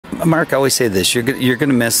Mark, I always say this: you're going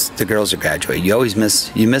to miss the girls that graduate. You always miss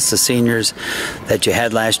the seniors that you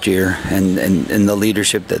had last year and the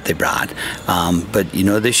leadership that they brought. But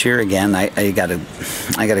this year again, I got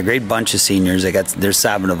a great bunch of seniors. There's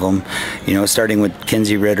 7 of them. Starting with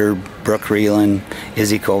Kinsey Ritter, Brooke Reeland,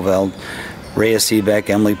 Izzy Coveld, Rhea Seebeck,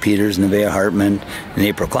 Emily Peters, Nevaeh Hartman, and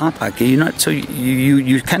April Klopak. So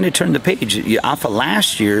you kind of turned the page off of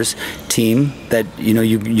last year's team that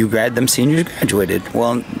you them seniors graduated.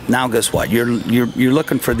 Well, now guess what? You're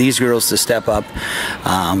looking for these girls to step up.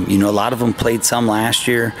 A lot of them played some last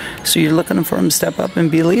year, so you're looking for them to step up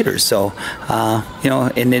and be leaders. So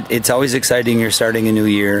and it's always exciting. You're starting a new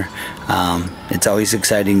year. It's always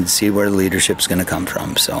exciting to see where the leadership's going to come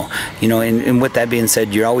from. So and with that being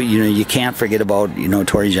said, you're always you can't forget about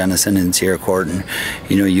Tori Jennison and Sierra Corton.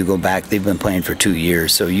 You go back; they've been playing for 2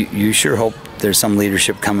 years, so you sure hope there's some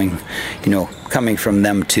leadership coming from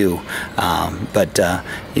them too. But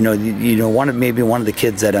one of the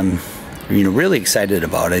kids that I'm really excited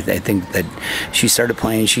about. I think that she started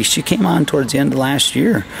playing. She came on towards the end of last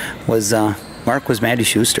year. Was Maddie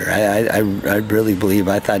Schuster. I really believe.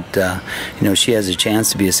 I thought she has a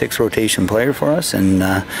chance to be a 6th rotation player for us, and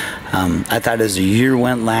I thought as the year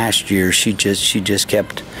went last year, she just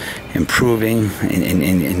kept improving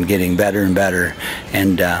and getting better and better,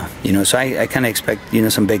 and so I kind of expect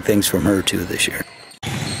some big things from her too this year.